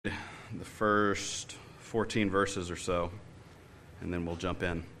first 14 verses or so, and then we'll jump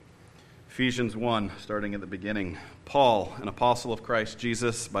in. Ephesians 1, starting at the beginning. Paul, an apostle of Christ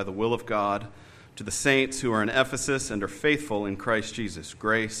Jesus, by the will of God, to the saints who are in Ephesus and are faithful in Christ Jesus,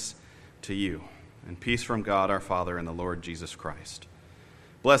 grace to you, and peace from God our Father and the Lord Jesus Christ.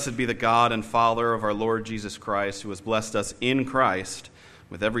 Blessed be the God and Father of our Lord Jesus Christ, who has blessed us in Christ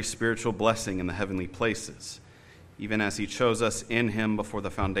with every spiritual blessing in the heavenly places, even as he chose us in him before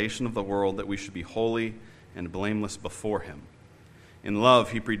the foundation of the world, that we should be holy and blameless before him. In love,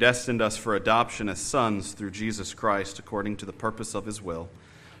 he predestined us for adoption as sons through Jesus Christ, according to the purpose of his will,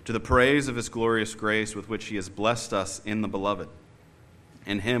 to the praise of his glorious grace with which he has blessed us in the Beloved.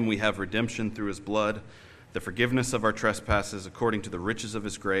 In him we have redemption through his blood, the forgiveness of our trespasses, according to the riches of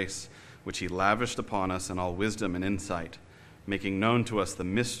his grace, which he lavished upon us in all wisdom and insight, making known to us the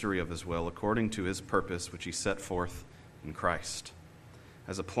mystery of his will, according to his purpose, which he set forth in Christ,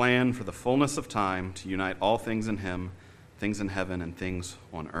 as a plan for the fullness of time to unite all things in him, things in heaven and things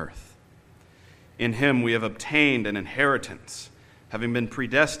on earth. In him we have obtained an inheritance, having been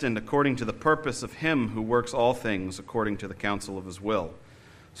predestined according to the purpose of him who works all things according to the counsel of his will,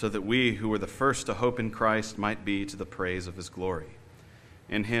 so that we who were the first to hope in Christ might be to the praise of his glory.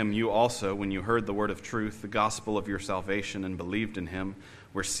 In him you also, when you heard the word of truth, the gospel of your salvation, and believed in him,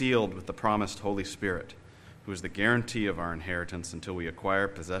 were sealed with the promised Holy Spirit, who is the guarantee of our inheritance until we acquire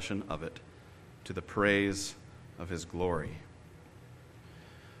possession of it, to the praise of his glory.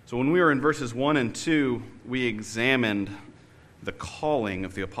 So when we were in verses 1 and 2, we examined the calling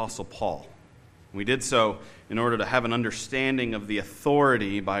of the Apostle Paul. We did so in order to have an understanding of the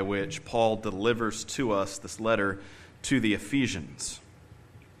authority by which Paul delivers to us this letter to the Ephesians.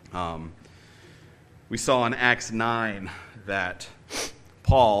 We saw in Acts 9 that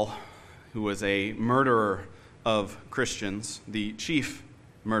Paul, who was a murderer of Christians, the chief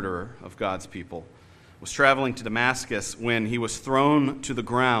murderer of God's people, was traveling to Damascus when he was thrown to the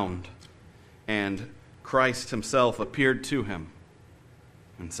ground, and Christ himself appeared to him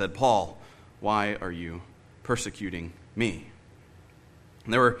and said, "Paul, why are you persecuting me?"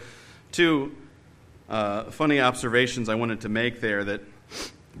 And there were two funny observations I wanted to make there that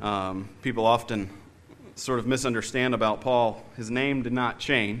people often sort of misunderstand about Paul. His name did not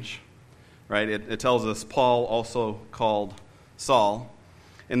change, right? It tells us Paul, also called Saul.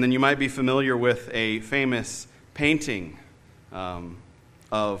 And then you might be familiar with a famous painting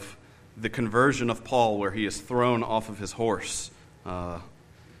of the conversion of Paul, where he is thrown off of his horse.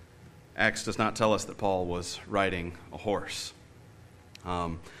 Acts does not tell us that Paul was riding a horse.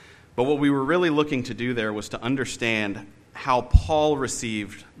 But what we were really looking to do there was to understand how Paul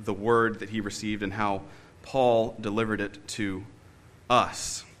received the word that he received and how Paul delivered it to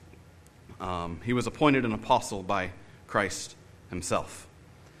us. He was appointed an apostle by Christ himself.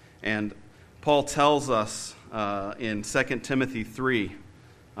 And Paul tells us in 2 Timothy 3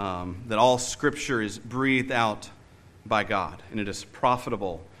 that all Scripture is breathed out by God, and it is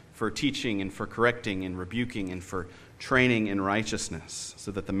profitable for teaching and for correcting and rebuking and for training in righteousness,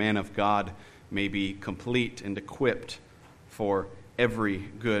 so that the man of God may be complete and equipped for every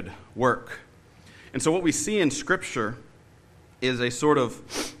good work. And so what we see in Scripture is a sort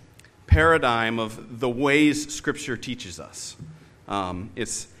of paradigm of the ways Scripture teaches us.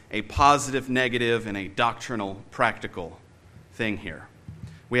 It's a positive, negative, and a doctrinal, practical thing here.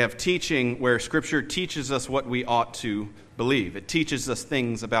 We have teaching where Scripture teaches us what we ought to believe. It teaches us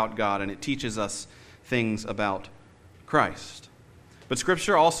things about God, and it teaches us things about Christ. But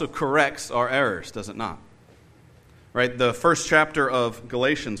Scripture also corrects our errors, does it not? Right? The first chapter of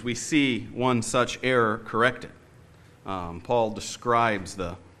Galatians, we see one such error corrected. Paul describes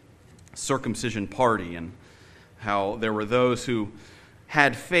the circumcision party and how there were those who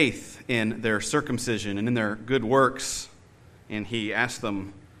had faith in their circumcision and in their good works, and he asked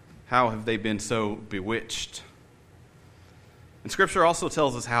them, how have they been so bewitched? And Scripture also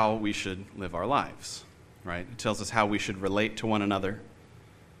tells us how we should live our lives, right? It tells us how we should relate to one another,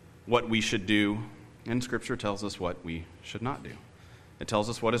 what we should do, and Scripture tells us what we should not do. It tells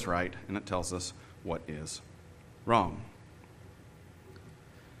us what is right, and it tells us what is wrong.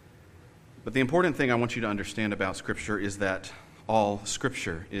 But the important thing I want you to understand about Scripture is that all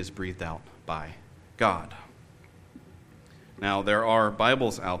Scripture is breathed out by God. Now, there are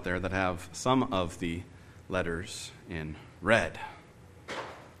Bibles out there that have some of the letters in red.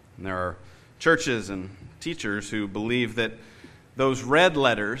 And there are churches and teachers who believe that those red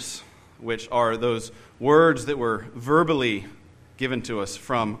letters, which are those words that were verbally given to us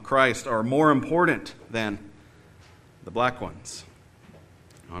from Christ, are more important than the black ones.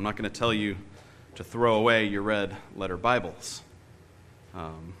 Now, I'm not going to tell you to throw away your red letter Bibles.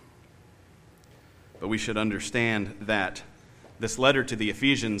 But we should understand that this letter to the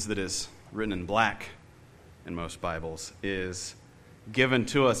Ephesians that is written in black in most Bibles is given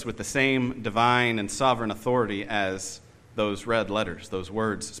to us with the same divine and sovereign authority as those red letters, those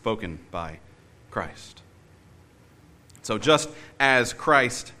words spoken by Christ. So just as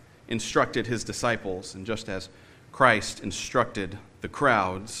Christ instructed his disciples, and just as Christ instructed the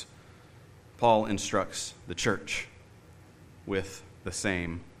crowds, Paul instructs the church with the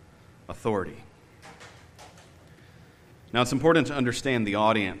same authority. Now, it's important to understand the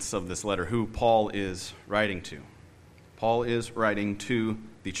audience of this letter, who Paul is writing to. Paul is writing to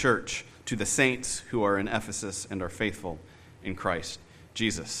the church, to the saints who are in Ephesus and are faithful in Christ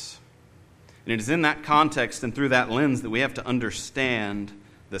Jesus. And it is in that context and through that lens that we have to understand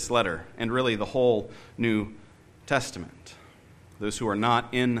this letter, and really the whole New Testament. Those who are not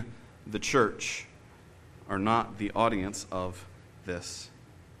in the church are not the audience of this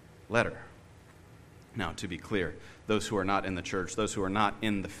letter. Now, to be clear, those who are not in the church, those who are not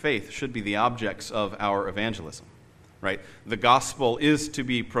in the faith, should be the objects of our evangelism, right? The gospel is to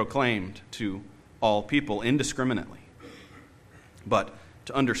be proclaimed to all people indiscriminately. But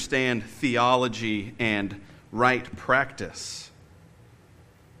to understand theology and right practice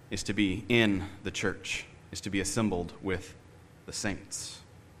is to be in the church, is to be assembled with the saints.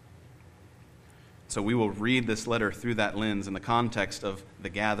 So we will read this letter through that lens in the context of the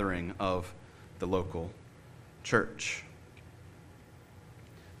gathering of the local church.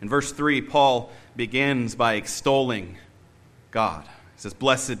 In verse 3, Paul begins by extolling God. He says,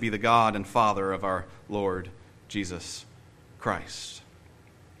 "Blessed be the God and Father of our Lord Jesus Christ."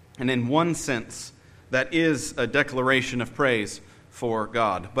 And in one sense, that is a declaration of praise for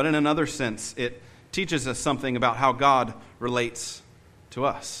God. But in another sense, it teaches us something about how God relates to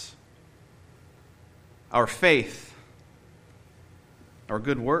us. Our faith, our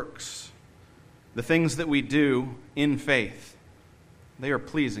good works, the things that we do in faith, they are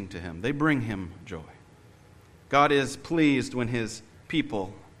pleasing to him. They bring him joy. God is pleased when his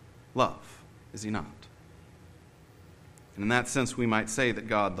people love, is he not? And in that sense, we might say that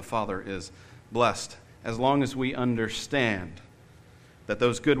God the Father is blessed as long as we understand that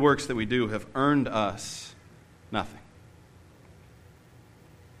those good works that we do have earned us nothing.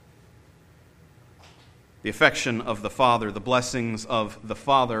 The affection of the Father, the blessings of the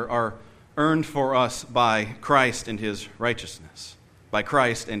Father are earned for us by Christ and his righteousness, by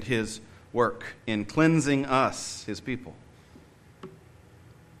Christ and his work in cleansing us, his people.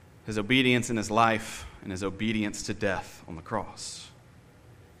 His obedience in his life and his obedience to death on the cross.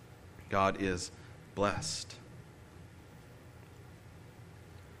 God is blessed.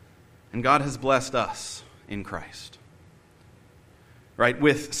 And God has blessed us in Christ. Right?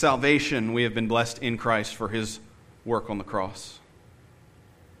 With salvation, we have been blessed in Christ for his work on the cross.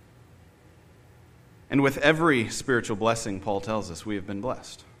 And with every spiritual blessing, Paul tells us, we have been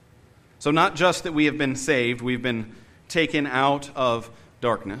blessed. So not just that we have been saved, we've been taken out of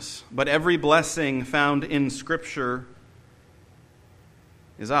darkness, but every blessing found in Scripture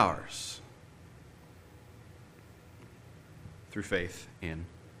is ours through faith in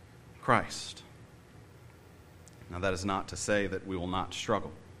Christ. Now, that is not to say that we will not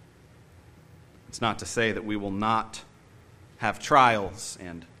struggle. It's not to say that we will not have trials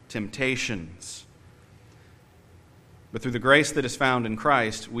and temptations. But through the grace that is found in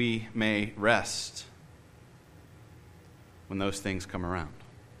Christ, we may rest when those things come around.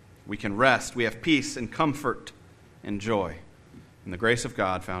 We can rest. We have peace and comfort and joy in the grace of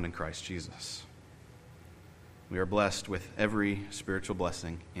God found in Christ Jesus. We are blessed with every spiritual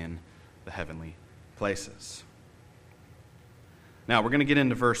blessing in the heavenly places. Now, we're going to get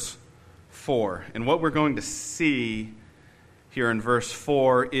into verse 4. And what we're going to see here in verse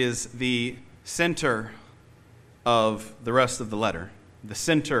 4 is the center of the rest of the letter, the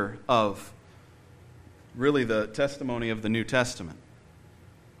center of really the testimony of the New Testament.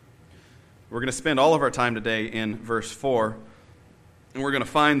 We're going to spend all of our time today in verse 4, and we're going to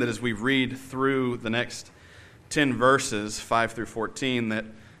find that as we read through the next 10 verses, 5 through 14, that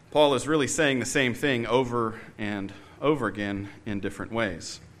Paul is really saying the same thing over and over again in different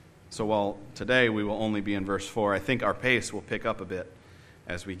ways. So while today we will only be in verse 4, I think our pace will pick up a bit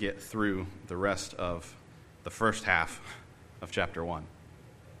as we get through the rest of the first half of chapter 1.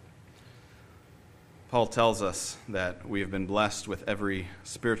 Paul tells us that we have been blessed with every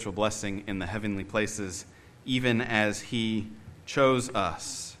spiritual blessing in the heavenly places, even as he chose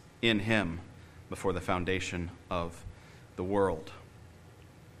us in him before the foundation of the world.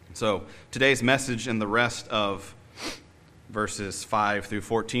 So today's message and the rest of verses 5 through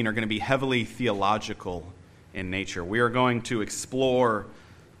 14 are going to be heavily theological in nature. We are going to explore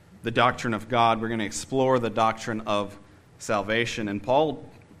the doctrine of God. We're going to explore the doctrine of salvation. And Paul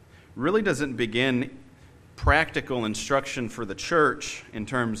really doesn't begin practical instruction for the church in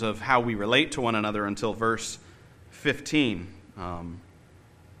terms of how we relate to one another until verse 15. And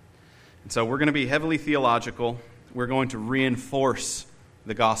so we're going to be heavily theological. We're going to reinforce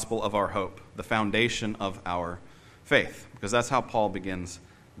the gospel of our hope, the foundation of our faith, because that's how Paul begins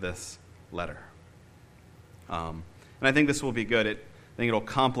this letter. And I think this will be good. I think it'll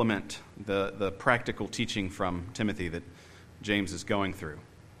complement the practical teaching from Timothy that James is going through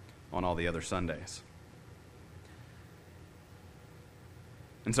on all the other Sundays.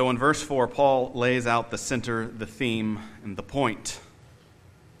 And so in verse 4, Paul lays out the center, the theme, and the point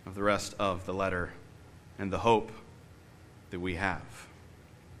of the rest of the letter and the hope that we have.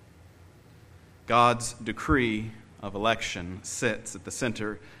 God's decree of election sits at the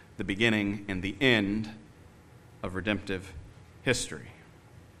center, the beginning, and the end of redemptive history.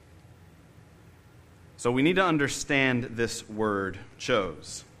 So we need to understand this word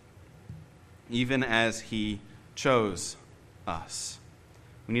chose, even as he chose us.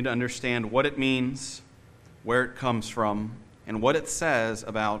 We need to understand what it means, where it comes from, and what it says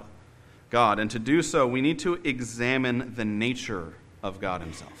about God. And to do so, we need to examine the nature of God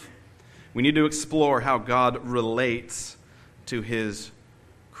himself. We need to explore how God relates to his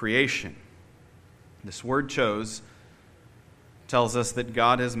creation. This word chose tells us that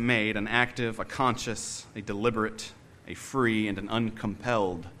God has made an active, a conscious, a deliberate, a free, and an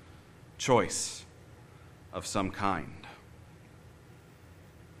uncompelled choice of some kind.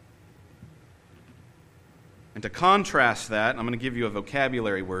 And to contrast that, I'm going to give you a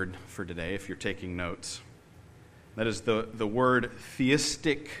vocabulary word for today if you're taking notes. That is the word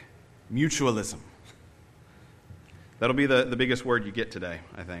theistic mutualism. That'll be the biggest word you get today,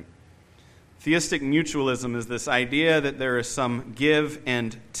 I think. Theistic mutualism is this idea that there is some give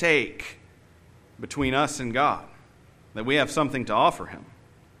and take between us and God, that we have something to offer him.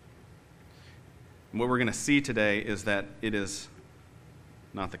 And what we're going to see today is that it is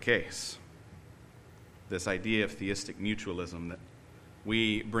not the case. This idea of theistic mutualism, that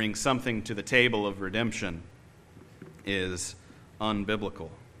we bring something to the table of redemption, is unbiblical.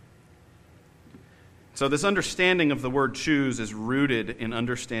 So this understanding of the word choose is rooted in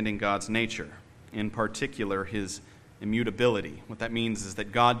understanding God's nature, in particular his immutability. What that means is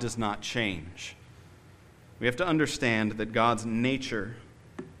that God does not change. We have to understand that God's nature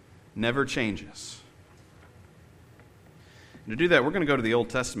never changes. And to do that, we're going to go to the Old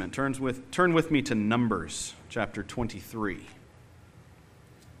Testament. Turn with me to Numbers chapter 23.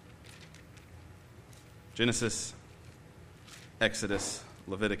 Genesis, Exodus,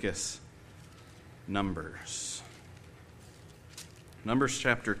 Leviticus, Numbers. Numbers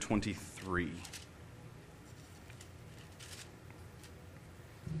chapter 23.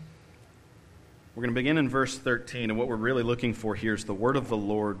 We're going to begin in verse 13, and what we're really looking for here is the word of the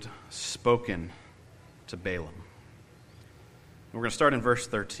Lord spoken to Balaam. We're going to start in verse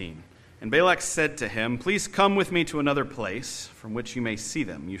 13. And Balak said to him, "Please come with me to another place from which you may see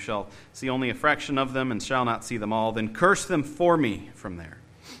them. You shall see only a fraction of them and shall not see them all. Then curse them for me from there."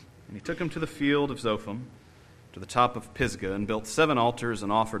 And he took him to the field of Zophim, to the top of Pisgah, and built 7 altars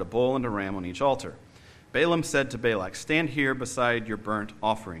and offered a bull and a ram on each altar. Balaam said to Balak, "Stand here beside your burnt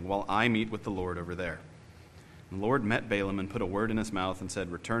offering while I meet with the Lord over there." And the Lord met Balaam and put a word in his mouth and said,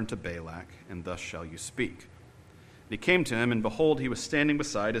 "Return to Balak, and thus shall you speak." And he came to him, and behold, he was standing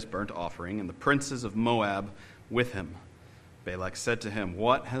beside his burnt offering, and the princes of Moab with him. Balak said to him,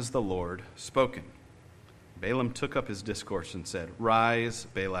 "What has the Lord spoken?" Balaam took up his discourse and said, "Rise,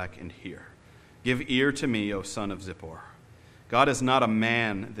 Balak, and hear. Give ear to me, O son of Zippor. God is not a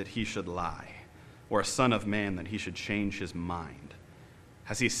man that he should lie, or a son of man that he should change his mind.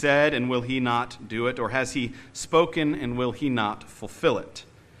 Has he said, and will he not do it? Or has he spoken, and will he not fulfill it?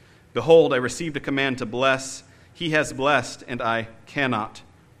 Behold, I received a command to bless. He has blessed, and I cannot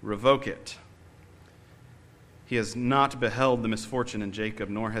revoke it. He has not beheld the misfortune in Jacob,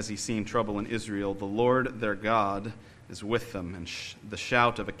 nor has he seen trouble in Israel. The Lord their God is with them, and the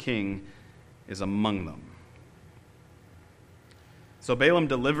shout of a king is among them." So Balaam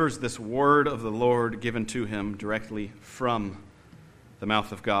delivers this word of the Lord given to him directly from the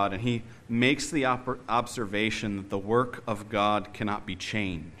mouth of God, and he makes the observation that the work of God cannot be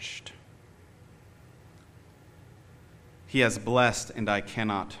changed. He has blessed, and I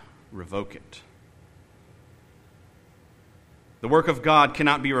cannot revoke it. The work of God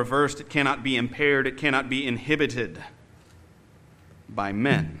cannot be reversed, it cannot be impaired, it cannot be inhibited by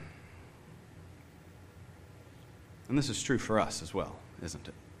men. And this is true for us as well, isn't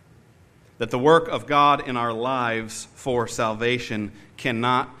it? That the work of God in our lives for salvation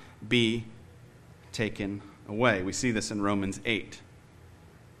cannot be taken away. We see this in Romans 8.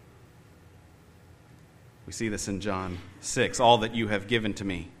 We see this in John 6. All that you have given to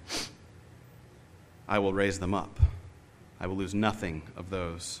me, I will raise them up. I will lose nothing of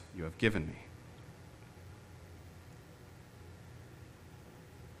those you have given me.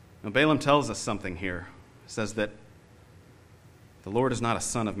 Now, Balaam tells us something here. He says that the Lord is not a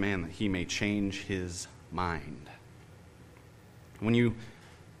son of man that he may change his mind. When you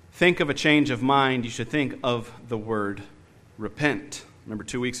think of a change of mind, you should think of the word repent. Remember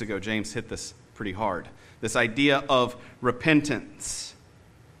 2 weeks ago, James hit this pretty hard. This idea of repentance.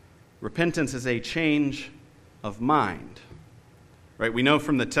 Repentance is a change of mind. Right? We know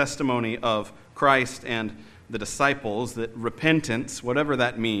from the testimony of Christ and the disciples that repentance, whatever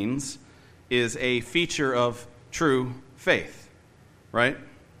that means, is a feature of true faith. Right?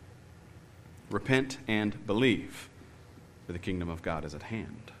 Repent and believe, for the kingdom of God is at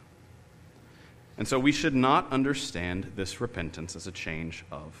hand. And so we should not understand this repentance as a change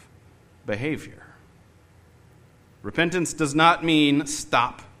of behavior. Repentance does not mean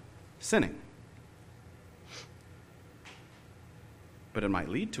stop sinning. But it might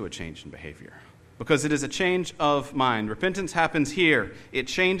lead to a change in behavior, because it is a change of mind. Repentance happens here. It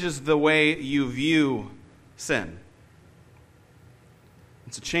changes the way you view sin.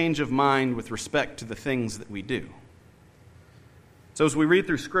 It's a change of mind with respect to the things that we do. So as we read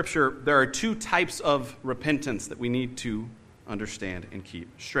through Scripture, there are two types of repentance that we need to understand and keep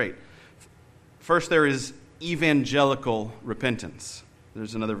straight. First, there is evangelical repentance.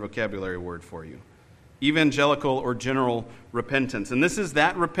 There's another vocabulary word for you. Evangelical or general repentance. And this is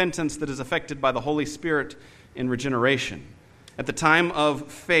that repentance that is affected by the Holy Spirit in regeneration. At the time of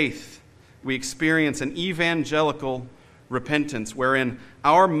faith, we experience an evangelical repentance wherein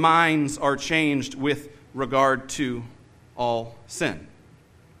our minds are changed with regard to all sin.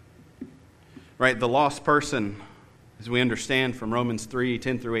 Right? The lost person, as we understand from Romans 3,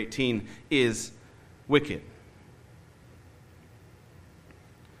 10 through 18, is wicked.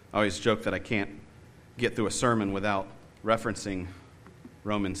 I always joke that I can't get through a sermon without referencing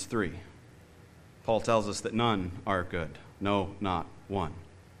Romans 3. Paul tells us that none are good. No, not one.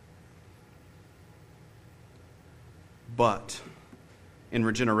 But in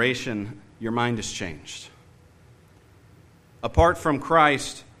regeneration, your mind is changed. Apart from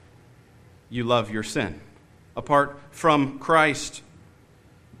Christ, you love your sin. Apart from Christ,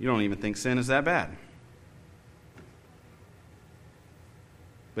 you don't even think sin is that bad.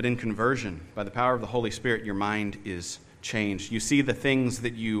 But in conversion, by the power of the Holy Spirit, your mind is changed. You see the things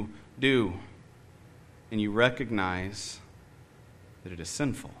that you do, and you recognize that it is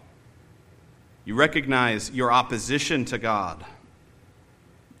sinful. You recognize your opposition to God.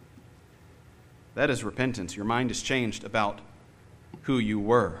 That is repentance. Your mind is changed about who you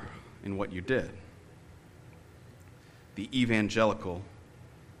were and what you did. The evangelical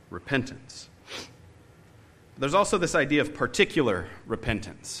repentance. There's also this idea of particular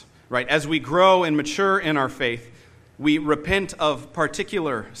repentance, right? As we grow and mature in our faith, we repent of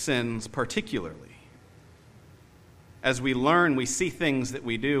particular sins particularly. As we learn, we see things that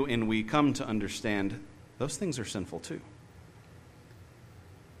we do, and we come to understand those things are sinful too.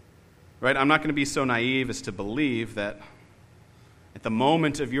 Right? I'm not going to be so naive as to believe that at the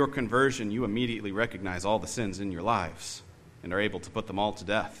moment of your conversion, you immediately recognize all the sins in your lives and are able to put them all to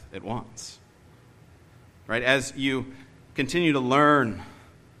death at once. Right? As you continue to learn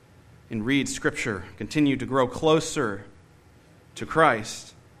and read Scripture, continue to grow closer to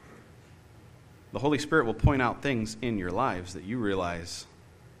Christ, the Holy Spirit will point out things in your lives that you realize,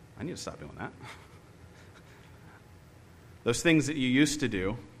 I need to stop doing that. Those things that you used to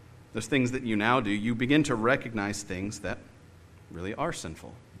do, those things that you now do, you begin to recognize things that really are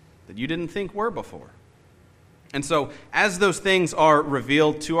sinful, that you didn't think were before. And so, as those things are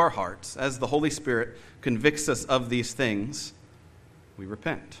revealed to our hearts, as the Holy Spirit convicts us of these things, we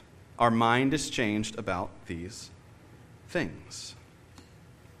repent. Our mind is changed about these things.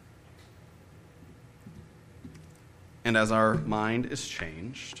 And as our mind is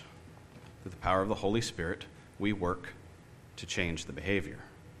changed, through the power of the Holy Spirit, we work to change the behavior,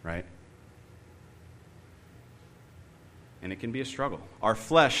 right? And it can be a struggle. Our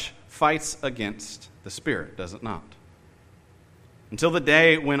flesh fights against the Spirit, does it not? Until the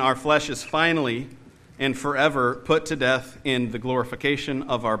day when our flesh is finally and forever put to death in the glorification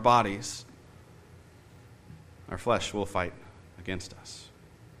of our bodies, our flesh will fight against us.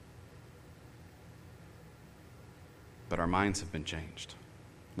 But our minds have been changed.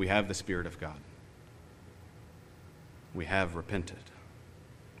 We have the Spirit of God. We have repented.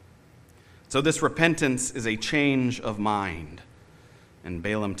 So this repentance is a change of mind. And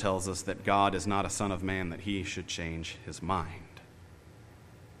Balaam tells us that God is not a son of man that he should change his mind.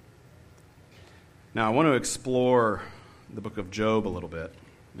 Now, I want to explore the book of Job a little bit,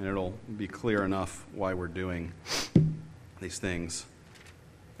 and it'll be clear enough why we're doing these things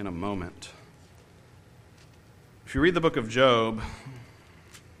in a moment. If you read the book of Job,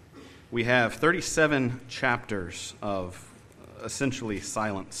 we have 37 chapters of essentially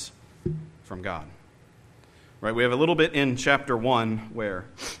silence from God. Right? We have a little bit in chapter 1 where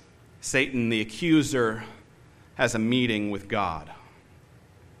Satan, the accuser, has a meeting with God.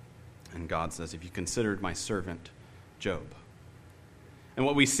 And God says, "If you considered my servant Job." And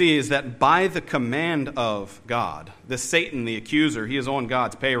what we see is that by the command of God, this Satan, the accuser, he is on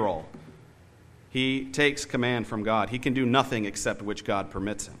God's payroll. He takes command from God. He can do nothing except which God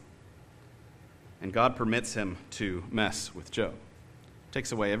permits him. And God permits him to mess with Job.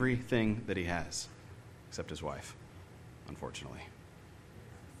 Takes away everything that he has, except his wife, unfortunately.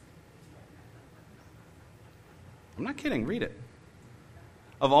 I'm not kidding, read it.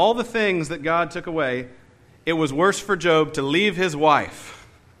 Of all the things that God took away, it was worse for Job to leave his wife.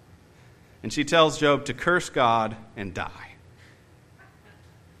 And she tells Job to curse God and die.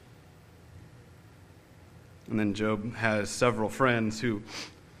 And then Job has several friends who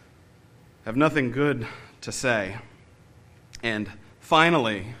have nothing good to say. And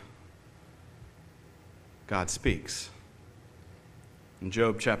finally, God speaks. In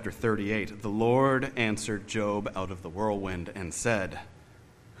Job chapter 38, the Lord answered Job out of the whirlwind and said,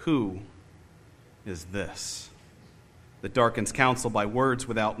 "Who is this that darkens counsel by words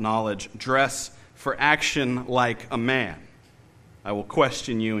without knowledge? Dress for action like a man. I will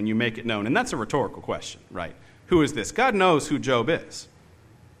question you and you make it known." And that's a rhetorical question, right? Who is this? God knows who Job is.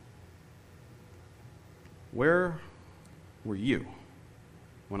 Where were you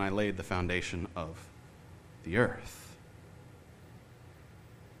when I laid the foundation of the earth?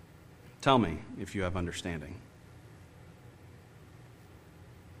 Tell me if you have understanding.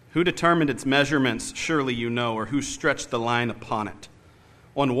 Who determined its measurements? Surely you know. Or who stretched the line upon it?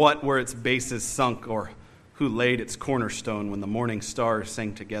 On what were its bases sunk? Or who laid its cornerstone when the morning stars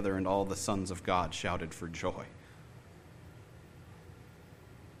sang together and all the sons of God shouted for joy?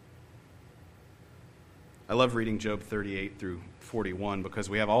 I love reading Job 38 through 41 because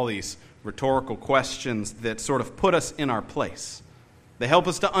we have all these rhetorical questions that sort of put us in our place. They help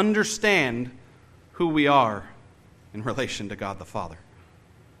us to understand who we are in relation to God the Father.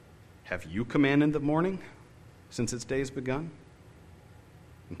 Have you commanded the morning since its day's begun,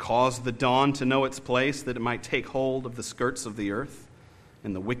 and caused the dawn to know its place, that it might take hold of the skirts of the earth,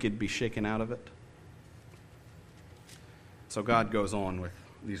 and the wicked be shaken out of it? So God goes on with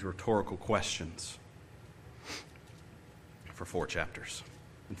these rhetorical questions for 4 chapters.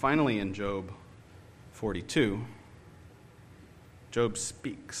 And finally, in Job 42, Job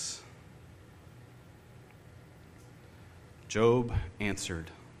speaks. Job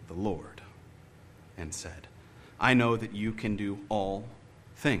answered the Lord and said, "I know that you can do all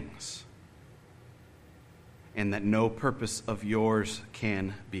things, and that no purpose of yours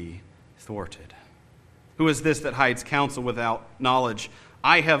can be thwarted. Who is this that hides counsel without knowledge?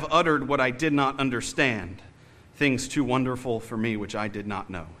 I have uttered what I did not understand, things too wonderful for me which I did not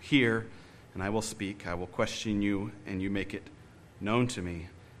know. Hear, and I will speak. I will question you, and you make it known to me.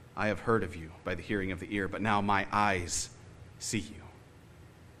 I have heard of you by the hearing of the ear, but now my eyes see you.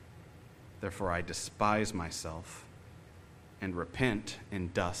 Therefore I despise myself and repent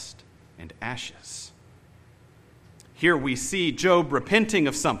in dust and ashes." Here we see Job repenting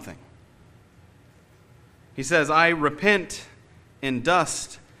of something. He says, "I repent in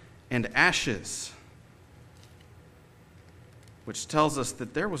dust and ashes," which tells us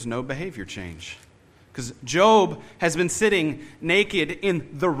that there was no behavior change. Because Job has been sitting naked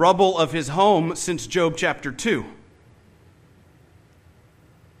in the rubble of his home since Job chapter 2.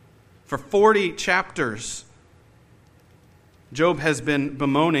 For 40 chapters, Job has been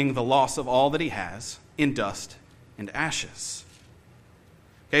bemoaning the loss of all that he has in dust and ashes.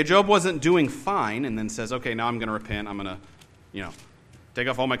 Okay, Job wasn't doing fine and then says, "Okay, now I'm going to repent. I'm going to, take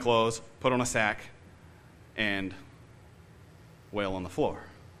off all my clothes, put on a sack, and wail on the floor."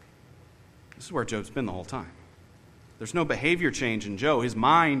 This is where Job's been the whole time. There's no behavior change in Job. His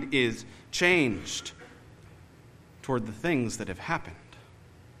mind is changed toward the things that have happened.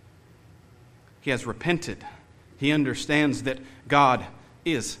 He has repented. He understands that God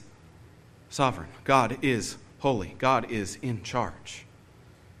is sovereign. God is holy. God is in charge.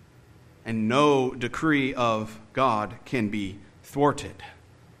 And no decree of God can be thwarted.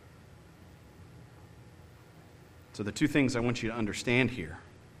 So the 2 things I want you to understand here: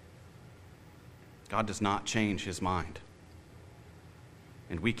 God does not change his mind.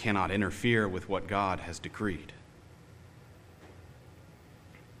 and we cannot interfere with what God has decreed.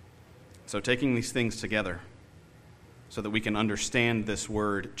 So taking these things together so that we can understand this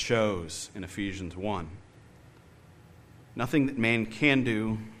word chose in Ephesians 1. Nothing that man can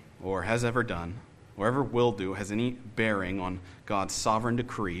do or has ever done or ever will do has any bearing on God's sovereign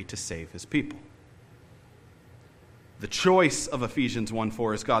decree to save his people. The choice of Ephesians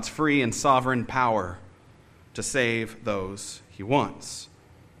 1:4 is God's free and sovereign power to save those he wants.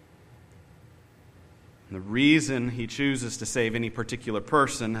 And the reason he chooses to save any particular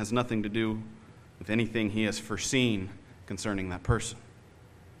person has nothing to do with anything he has foreseen concerning that person.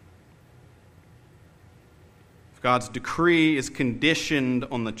 If God's decree is conditioned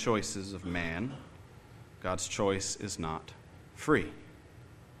on the choices of man, God's choice is not free.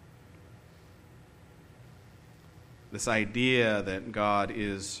 This idea that God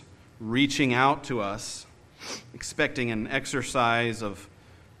is reaching out to us, expecting an exercise of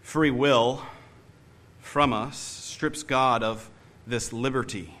free will from us, strips God of this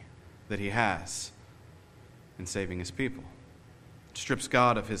liberty that he has in saving his people. It strips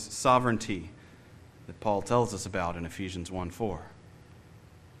God of his sovereignty that Paul tells us about in Ephesians 1:4.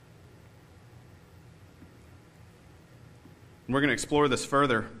 And we're going to explore this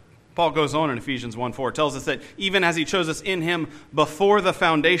further. Paul goes on in Ephesians 1:4, tells us that even as he chose us in him before the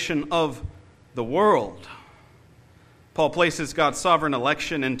foundation of the world, Paul places God's sovereign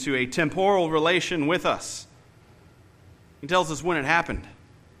election into a temporal relation with us. He tells us when it happened,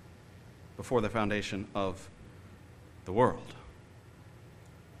 before the foundation of the world.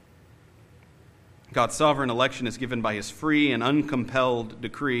 God's sovereign election is given by his free and uncompelled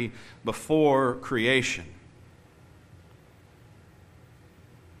decree before creation.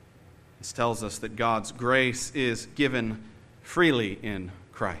 This tells us that God's grace is given freely in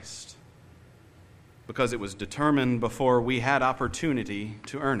Christ, because it was determined before we had opportunity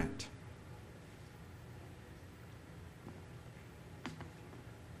to earn it.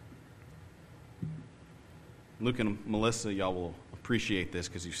 Luke and Melissa, y'all will appreciate this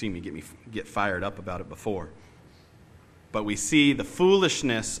because you've seen me get fired up about it before. But we see the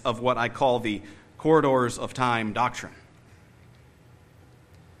foolishness of what I call the corridors of time doctrine.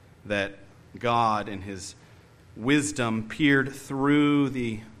 That God in his wisdom peered through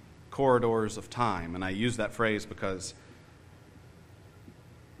the corridors of time. And I use that phrase because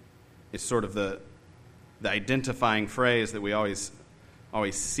it's sort of the identifying phrase that we always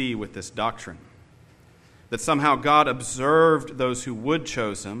see with this doctrine. That somehow God observed those who would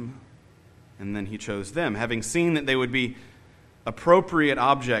choose him, and then he chose them, having seen that they would be appropriate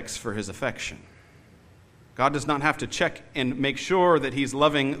objects for his affection. God does not have to check and make sure that he's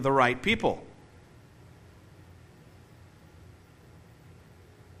loving the right people.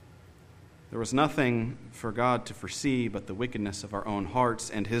 There was nothing for God to foresee but the wickedness of our own hearts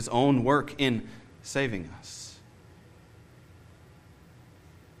and his own work in saving us.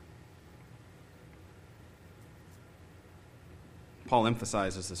 Paul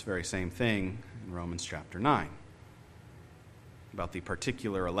emphasizes this very same thing in Romans chapter 9 about the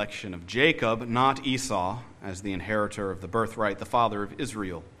particular election of Jacob, not Esau, as the inheritor of the birthright, the father of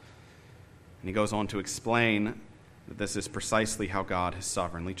Israel. And he goes on to explain that this is precisely how God has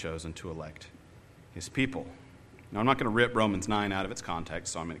sovereignly chosen to elect his people. Now, I'm not going to rip Romans 9 out of its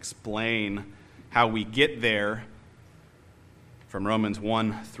context, so I'm going to explain how we get there from Romans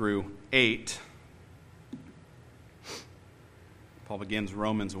 1 through 8. Paul begins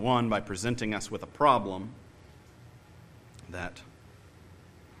Romans 1 by presenting us with a problem that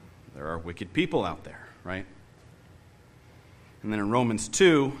there are wicked people out there, right? And then in Romans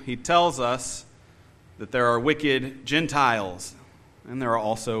 2, he tells us that there are wicked Gentiles, and there are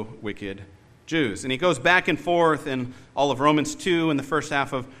also wicked Jews. And he goes back and forth in all of Romans 2 and the first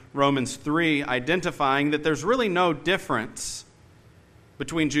half of Romans 3, identifying that there's really no difference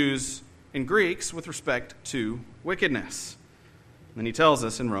between Jews and Greeks with respect to wickedness. And then he tells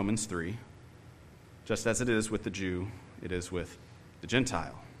us in Romans 3, just as it is with the Jew, it is with the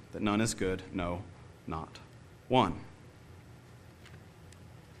Gentile, that none is good, no, not one. And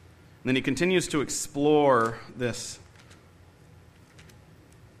then he continues to explore this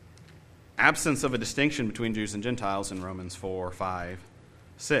absence of a distinction between Jews and Gentiles in Romans 4, 5,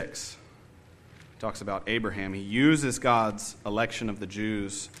 6. He talks about Abraham. He uses God's election of the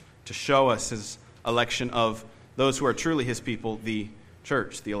Jews to show us his election of those who are truly his people, the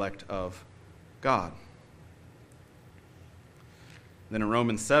church, the elect of God. Then in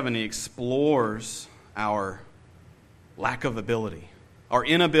Romans 7, he explores our lack of ability, our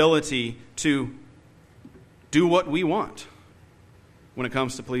inability to do what we want when it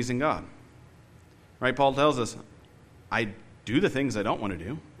comes to pleasing God. Right? Paul tells us, I do the things I don't want to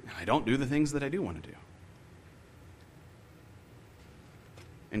do, and I don't do the things that I do want to do.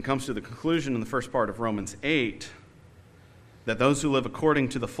 And comes to the conclusion in the first part of Romans 8 that those who live according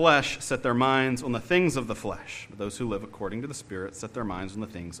to the flesh set their minds on the things of the flesh, but those who live according to the Spirit set their minds on the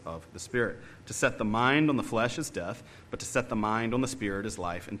things of the Spirit. To set the mind on the flesh is death, but to set the mind on the Spirit is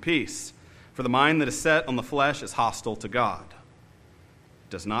life and peace. For the mind that is set on the flesh is hostile to God. It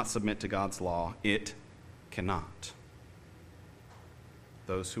does not submit to God's law. It cannot.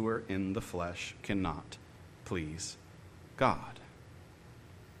 Those who are in the flesh cannot please God.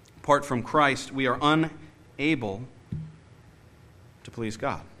 Apart from Christ, we are unable to please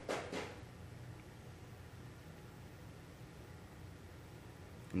God.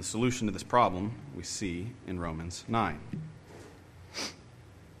 And the solution to this problem we see in Romans 9.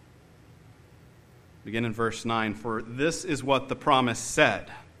 Begin in verse 9. For this is what the promise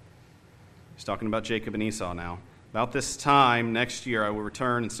said. He's talking about Jacob and Esau now. About this time next year I will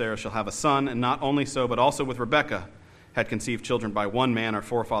return, and Sarah shall have a son, and not only so, but also with Rebekah had conceived children by one man, our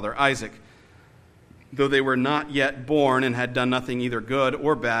forefather Isaac, though they were not yet born and had done nothing either good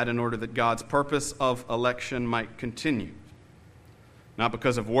or bad, in order that God's purpose of election might continue. Not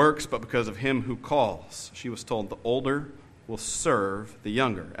because of works, but because of him who calls. She was told, the older will serve the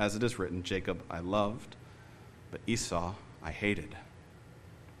younger. As it is written, Jacob I loved, but Esau I hated.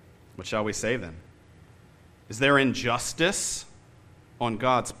 What shall we say then? Is there injustice on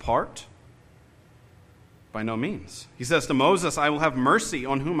God's part? By no means. He says to Moses, I will have mercy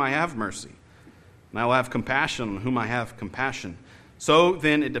on whom I have mercy, and I will have compassion on whom I have compassion. So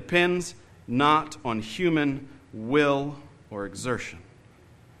then it depends not on human will or exertion,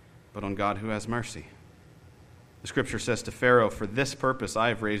 but on God who has mercy. The scripture says to Pharaoh, for this purpose I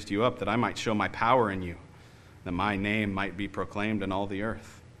have raised you up, that I might show my power in you, that my name might be proclaimed in all the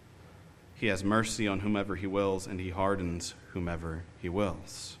earth. He has mercy on whomever he wills, and he hardens whomever he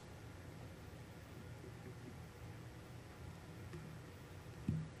wills.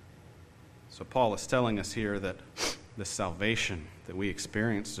 So Paul is telling us here that the salvation that we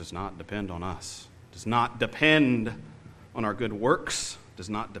experience does not depend on us, does not depend on our good works, does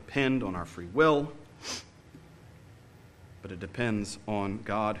not depend on our free will, but it depends on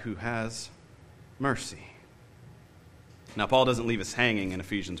God who has mercy. Now, Paul doesn't leave us hanging in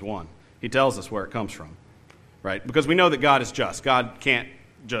Ephesians 1. He tells us where it comes from, right? Because we know that God is just. God can't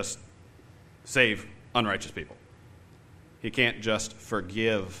just save unrighteous people. He can't just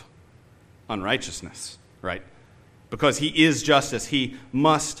forgive unrighteousness, right? Because he is justice, he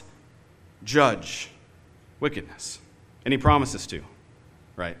must judge wickedness. And he promises to,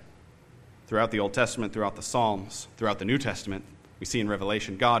 right? Throughout the Old Testament, throughout the Psalms, throughout the New Testament, we see in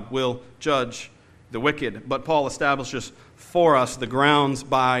Revelation, God will judge the wicked. But Paul establishes for us the grounds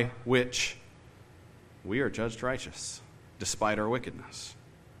by which we are judged righteous, despite our wickedness.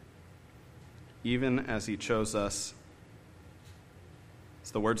 Even as he chose us.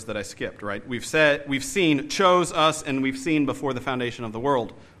 It's the words that I skipped, right? We've seen, chose us, and we've seen before the foundation of the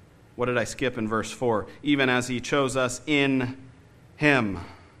world. What did I skip in verse 4? Even as he chose us in him.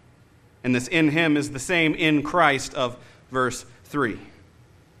 And this in him is the same in Christ of verse 3.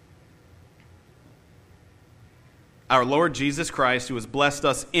 Our Lord Jesus Christ, who has blessed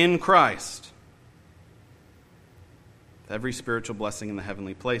us in Christ with every spiritual blessing in the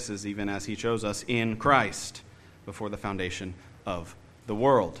heavenly places, even as he chose us in Christ before the foundation of the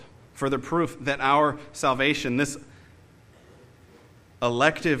world. Further proof that our salvation, this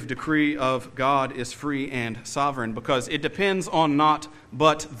elective decree of God, is free and sovereign, because it depends on naught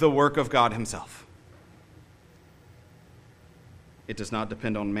but the work of God himself. It does not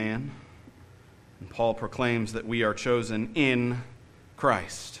depend on man. And Paul proclaims that we are chosen in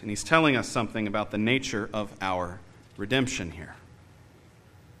Christ. And he's telling us something about the nature of our redemption here.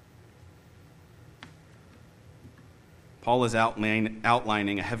 Paul is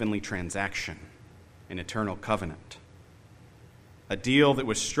outlining a heavenly transaction, an eternal covenant. A deal that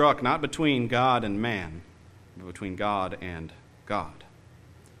was struck not between God and man, but between God and God.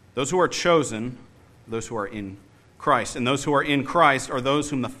 Those who are chosen, those who are in Christ. And those who are in Christ are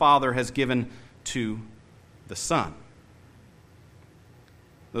those whom the Father has given to the Son.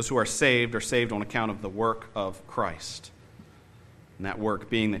 Those who are saved on account of the work of Christ. And that work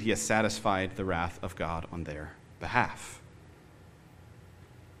being that he has satisfied the wrath of God on their behalf.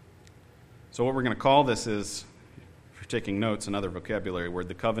 So what we're going to call this is, if you're taking notes, another vocabulary word,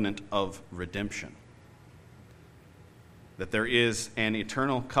 the covenant of redemption. That there is an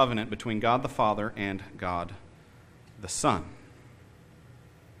eternal covenant between God the Father and God the Son.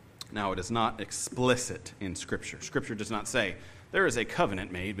 Now, it is not explicit in Scripture. Scripture does not say there is a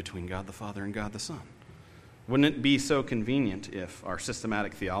covenant made between God the Father and God the Son. Wouldn't it be so convenient if our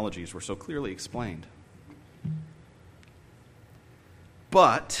systematic theologies were so clearly explained?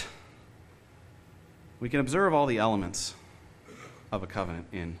 But we can observe all the elements of a covenant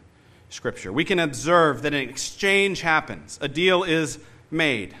in Scripture. We can observe that an exchange happens. A deal is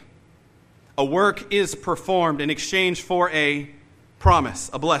made. A work is performed in exchange for a promise,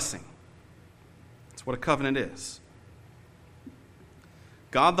 a blessing. That's what a covenant is.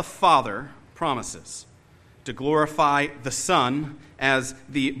 God the Father promises to glorify the Son as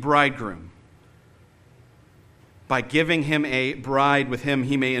the bridegroom. By giving him a bride, with him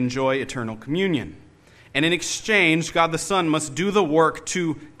he may enjoy eternal communion. And in exchange, God the Son must do the work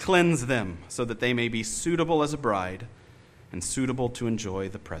to cleanse them so that they may be suitable as a bride and suitable to enjoy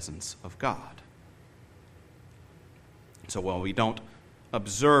the presence of God. So while we don't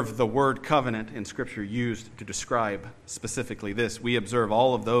observe the word covenant in Scripture used to describe specifically this, we observe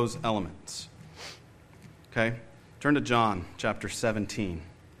all of those elements. Okay? Turn to John chapter 17.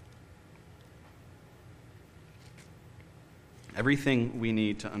 Everything we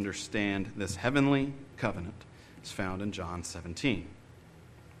need to understand this heavenly covenant is found in John 17.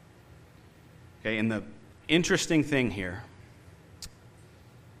 Okay, and the interesting thing here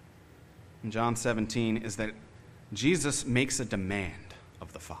in John 17 is that Jesus makes a demand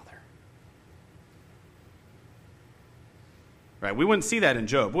of the Father. Right? We wouldn't see that in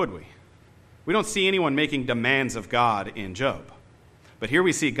Job, would we? We don't see anyone making demands of God in Job. But here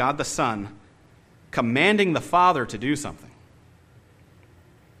we see God the Son commanding the Father to do something.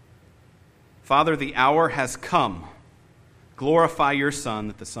 Father, the hour has come. Glorify your Son,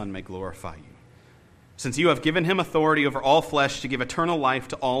 that the Son may glorify you. Since you have given him authority over all flesh to give eternal life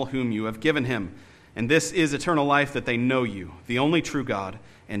to all whom you have given him. And this is eternal life, that they know you, the only true God,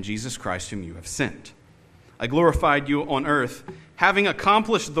 and Jesus Christ whom you have sent. I glorified you on earth, having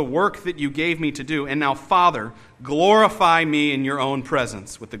accomplished the work that you gave me to do. And now, Father, glorify me in your own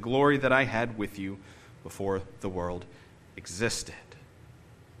presence with the glory that I had with you before the world existed.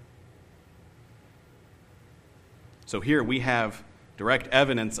 So here we have direct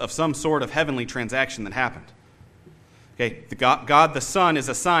evidence of some sort of heavenly transaction that happened. Okay, God the Son is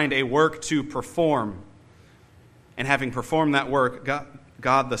assigned a work to perform. And having performed that work,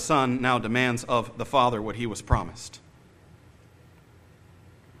 God the Son now demands of the Father what he was promised.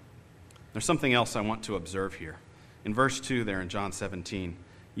 There's something else I want to observe here. In verse 2 there in John 17,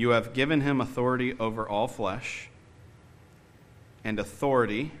 you have given him authority over all flesh and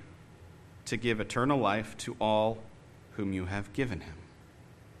authority to give eternal life to all whom you have given him.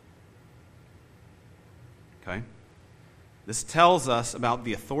 Okay? This tells us about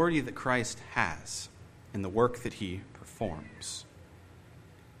the authority that Christ has in the work that he performs.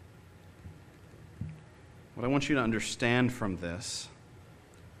 What I want you to understand from this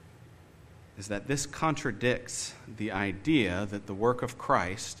is that this contradicts the idea that the work of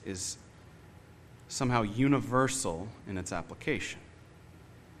Christ is somehow universal in its application.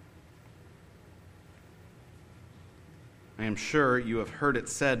 I am sure you have heard it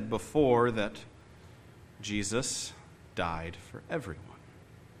said before that Jesus died for everyone.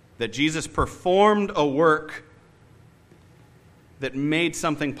 That Jesus performed a work that made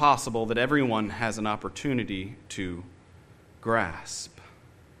something possible that everyone has an opportunity to grasp.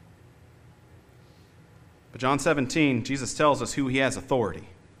 But John 17, Jesus tells us who he has authority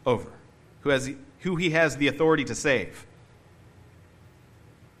over, who he has the authority to save.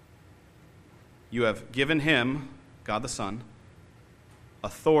 You have given him, God the Son,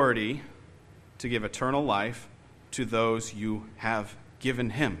 authority to give eternal life to those you have given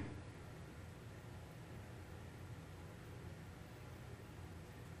him.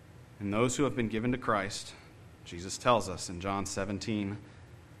 And those who have been given to Christ, Jesus tells us in John 17,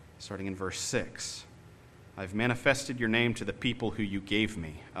 starting in verse 6, I've manifested your name to the people who you gave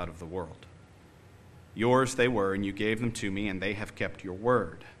me out of the world. Yours they were, and you gave them to me, and they have kept your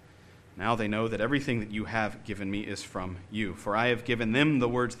word. Now they know that everything that you have given me is from you. For I have given them the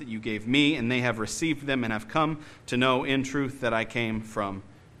words that you gave me, and they have received them and have come to know in truth that I came from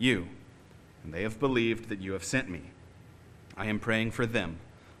you. And they have believed that you have sent me. I am praying for them.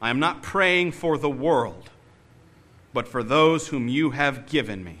 I am not praying for the world, but for those whom you have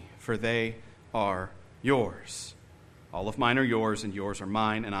given me, for they are yours. All of mine are yours, and yours are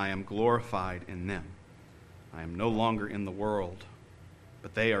mine, and I am glorified in them. I am no longer in the world,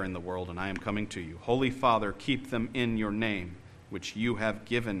 but they are in the world, and I am coming to you. Holy Father, keep them in your name, which you have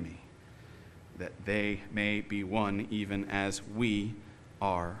given me, that they may be one, even as we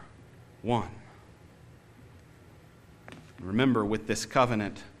are one. Remember, with this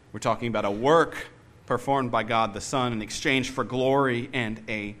covenant, we're talking about a work performed by God the Son in exchange for glory and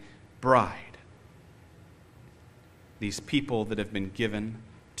a bride. these people that have been given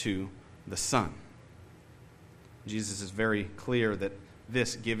to the Son. Jesus is very clear that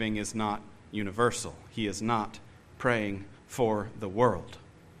this giving is not universal. He is not praying for the world.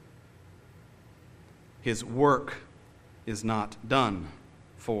 His work is not done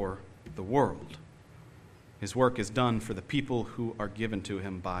for the world. His work is done for the people who are given to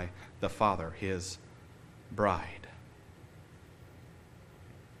him by the Father, his bride.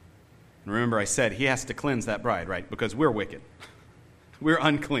 And remember, I said he has to cleanse that bride, right? Because we're wicked. We're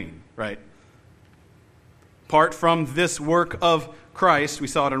unclean, right? Apart from this work of Christ, we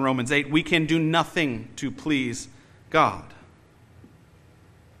saw it in Romans 8, we can do nothing to please God.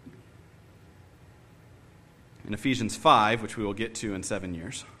 In Ephesians 5, which we will get to in 7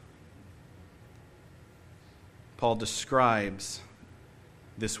 years, Paul describes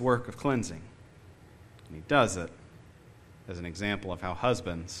this work of cleansing. And he does it as an example of how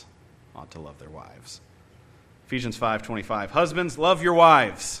husbands ought to love their wives. Ephesians 5:25, husbands, love your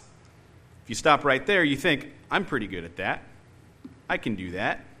wives. If you stop right there, you think, I'm pretty good at that. I can do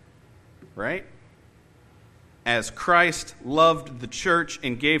that, right? As Christ loved the church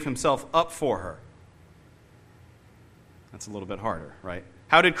and gave himself up for her. That's a little bit harder, right?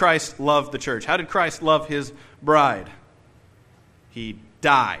 How did Christ love the church? How did Christ love his bride? He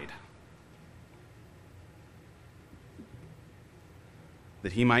died.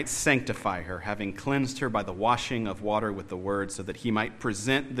 That he might sanctify her, having cleansed her by the washing of water with the word, so that he might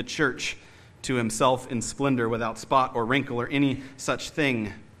present the church to himself in splendor, without spot or wrinkle or any such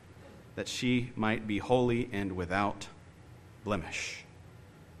thing, that she might be holy and without blemish.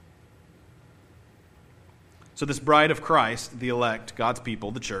 So this bride of Christ, the elect, God's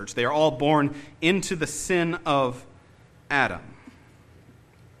people, the church, they are all born into the sin of Adam.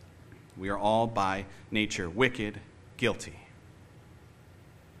 We are all by nature wicked, guilty.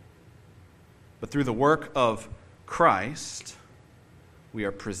 But through the work of Christ, we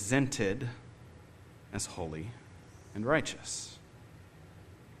are presented as holy and righteous.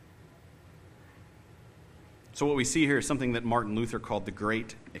 So what we see here is something that Martin Luther called the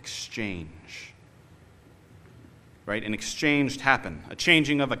Great Exchange. Right? An exchange happened. A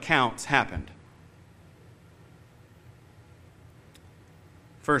changing of accounts happened.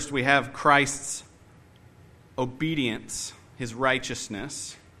 First, we have Christ's obedience, his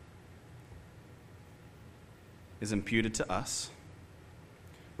righteousness, is imputed to us.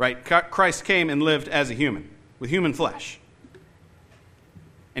 Right? Christ came and lived as a human, with human flesh.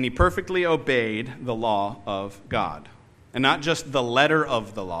 And he perfectly obeyed the law of God. And not just the letter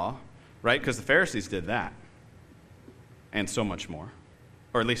of the law, right? Because the Pharisees did that. And so much more.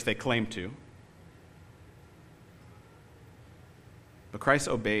 Or at least they claimed to. But Christ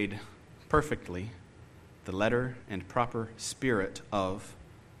obeyed perfectly the letter and proper spirit of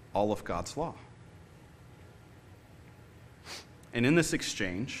all of God's law. And in this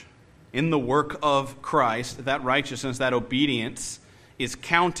exchange, in the work of Christ, that righteousness, that obedience is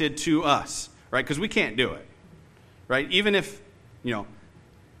counted to us, right? Because we can't do it, right? Even if,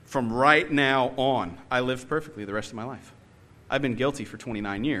 from right now on, I lived perfectly the rest of my life. I've been guilty for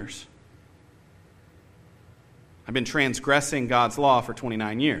 29 years. I've been transgressing God's law for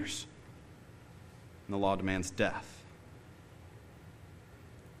 29 years. And the law demands death.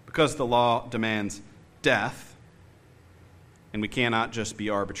 Because the law demands death, and we cannot just be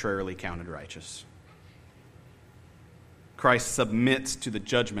arbitrarily counted righteous, Christ submits to the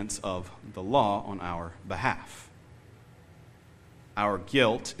judgments of the law on our behalf. Our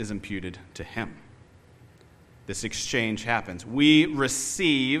guilt is imputed to him. This exchange happens. We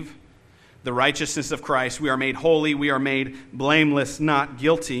receive the righteousness of Christ. We are made holy. We are made blameless, not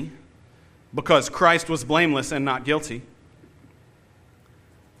guilty, because Christ was blameless and not guilty.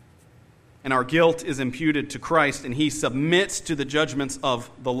 And our guilt is imputed to Christ, and he submits to the judgments of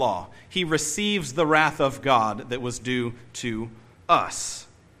the law. He receives the wrath of God that was due to us.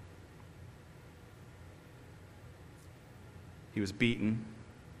 He was beaten,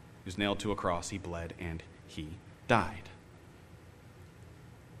 he was nailed to a cross, he bled, and he died,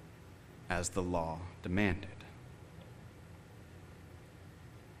 as the law demanded,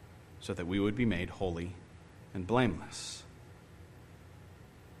 so that we would be made holy and blameless.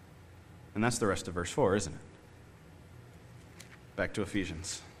 And that's the rest of verse 4, isn't it? Back to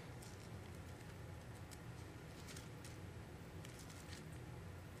Ephesians.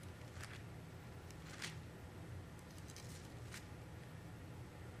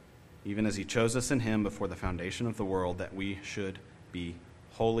 Even as he chose us in him before the foundation of the world, that we should be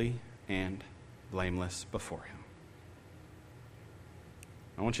holy and blameless before him.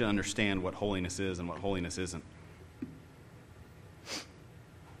 I want you to understand what holiness is and what holiness isn't.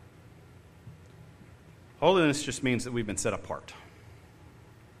 Holiness just means that we've been set apart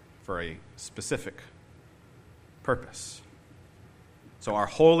for a specific purpose. So our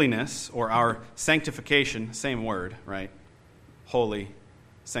holiness or our sanctification, same word, right? Holy,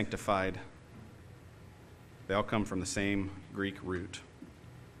 sanctified, they all come from the same Greek root.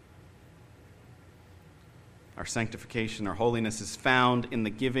 Our sanctification, our holiness is found in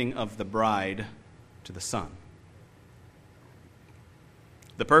the giving of the bride to the Son.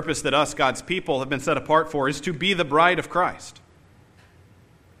 The purpose that us, God's people, have been set apart for is to be the bride of Christ,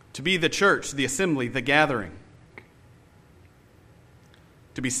 to be the church, the assembly, the gathering,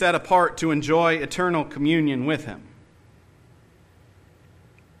 to be set apart to enjoy eternal communion with Him.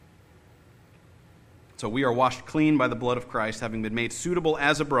 So we are washed clean by the blood of Christ, having been made suitable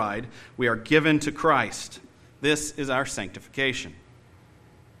as a bride. We are given to Christ. This is our sanctification.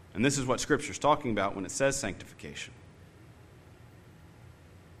 And this is what Scripture is talking about when it says sanctification.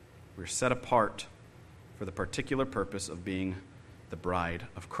 We're set apart for the particular purpose of being the bride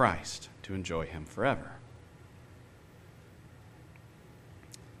of Christ, to enjoy Him forever.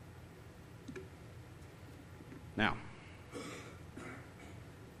 Now,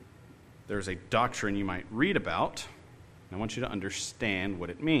 there's a doctrine you might read about, and I want you to understand what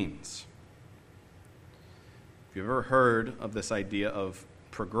it means. If you've ever heard of this idea of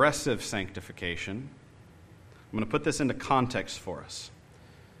progressive sanctification, I'm going to put this into context for us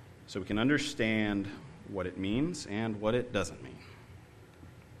so we can understand what it means and what it doesn't mean.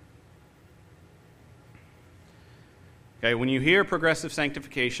 Okay, when you hear progressive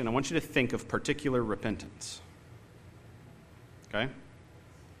sanctification, I want you to think of particular repentance. Okay?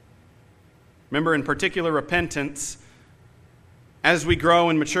 Remember, in particular repentance, as we grow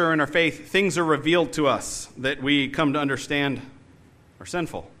and mature in our faith, things are revealed to us that we come to understand are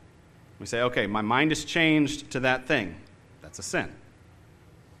sinful. We say, okay, my mind is changed to that thing. That's a sin.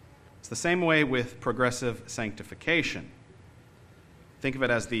 It's the same way with progressive sanctification. Think of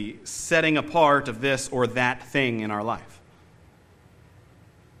it as the setting apart of this or that thing in our life.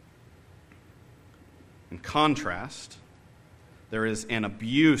 In contrast, there is an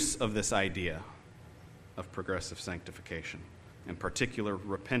abuse of this idea of progressive sanctification, in particular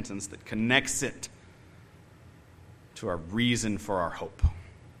repentance that connects it to our reason for our hope.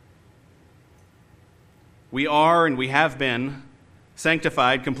 We are and we have been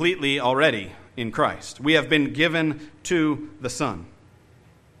sanctified completely already in Christ. We have been given to the Son.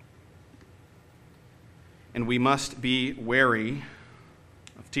 And we must be wary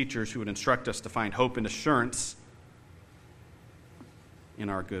of teachers who would instruct us to find hope and assurance in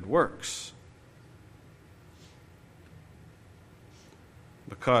our good works.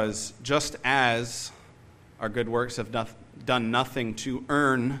 Because just as our good works have done nothing to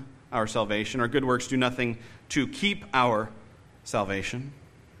earn our salvation, our good works do nothing to keep our salvation,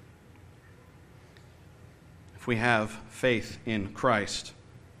 if we have faith in Christ,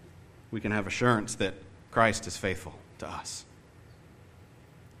 we can have assurance that Christ is faithful to us.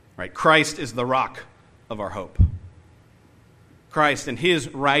 Right? Christ is the rock of our hope. Christ and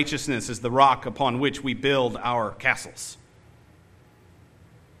His righteousness is the rock upon which we build our castles.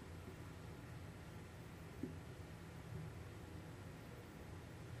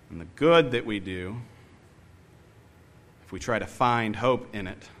 And the good that we do, if we try to find hope in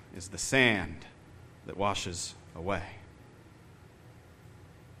it, is the sand that washes away.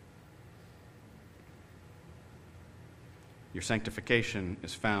 Your sanctification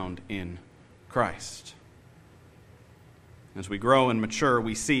is found in Christ. As we grow and mature,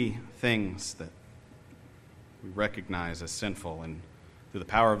 we see things that we recognize as sinful, and through the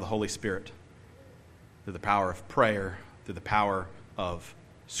power of the Holy Spirit, through the power of prayer, through the power of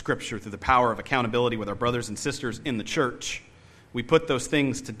Scripture, through the power of accountability with our brothers and sisters in the church, we put those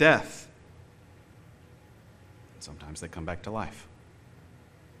things to death. Sometimes they come back to life.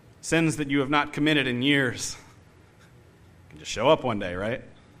 Sins that you have not committed in years can just show up one day, right?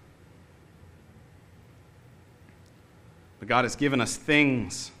 But God has given us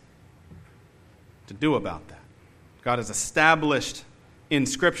things to do about that. God has established in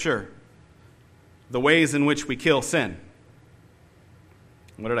Scripture the ways in which we kill sin.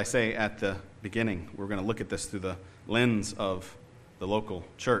 What did I say at the beginning? We're going to look at this through the lens of the local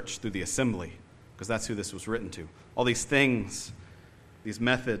church, through the assembly, because that's who this was written to. All these things, these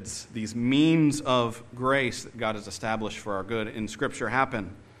methods, these means of grace that God has established for our good in Scripture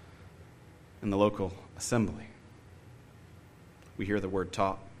happen in the local assembly. We hear the word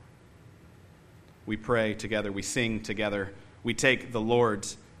taught. We pray together. We sing together. We take the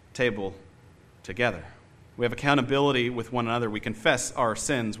Lord's table together. We have accountability with one another. We confess our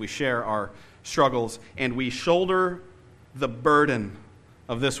sins. We share our struggles. And we shoulder the burden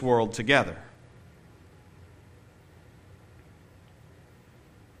of this world together.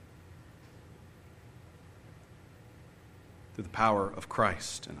 through the power of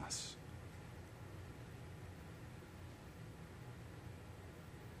Christ in us.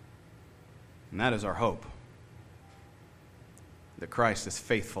 And that is our hope, that Christ is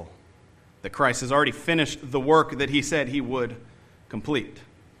faithful, that Christ has already finished the work that he said he would complete.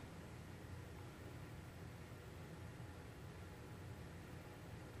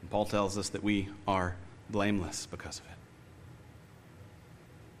 And Paul tells us that we are blameless because of it.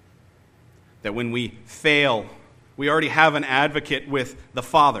 That when we fail, we already have an advocate with the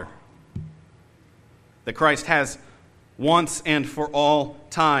Father. That Christ has once and for all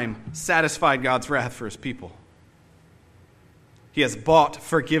time satisfied God's wrath for his people. He has bought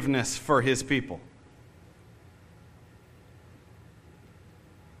forgiveness for his people.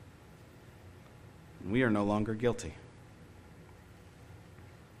 We are no longer guilty.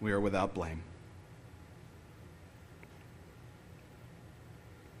 We are without blame.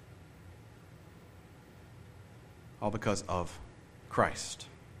 All because of Christ.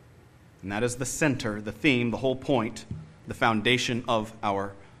 And that is the center, the theme, the whole point, the foundation of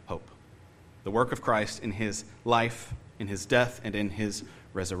our hope. The work of Christ in his life, in his death, and in his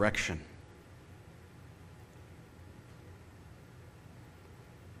resurrection.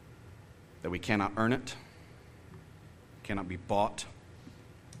 That we cannot earn it, cannot be bought,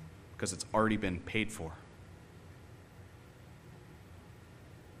 because it's already been paid for.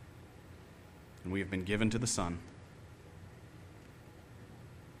 And we have been given to the Son.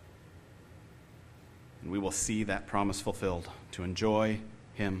 And we will see that promise fulfilled to enjoy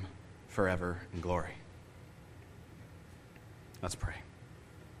him forever in glory. Let's pray.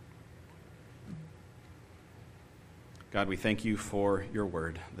 God, we thank you for your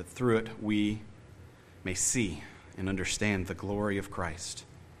word, that through it we may see and understand the glory of Christ,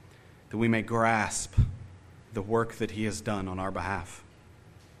 that we may grasp the work that he has done on our behalf,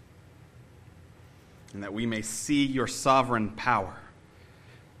 and that we may see your sovereign power,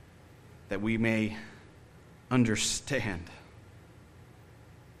 that we may understand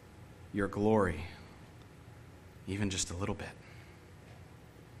your glory even just a little bit.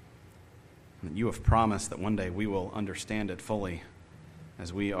 And you have promised that one day we will understand it fully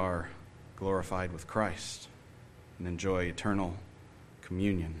as we are glorified with Christ and enjoy eternal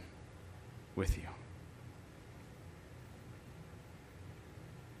communion with you.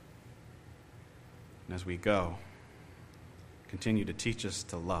 And as we go, continue to teach us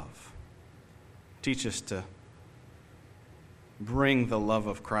to love. Teach us to bring the love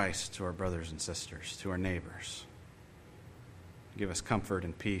of Christ to our brothers and sisters, to our neighbors. Give us comfort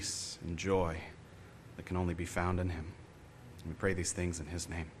and peace and joy that can only be found in him. And we pray these things in his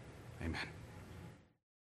name. Amen.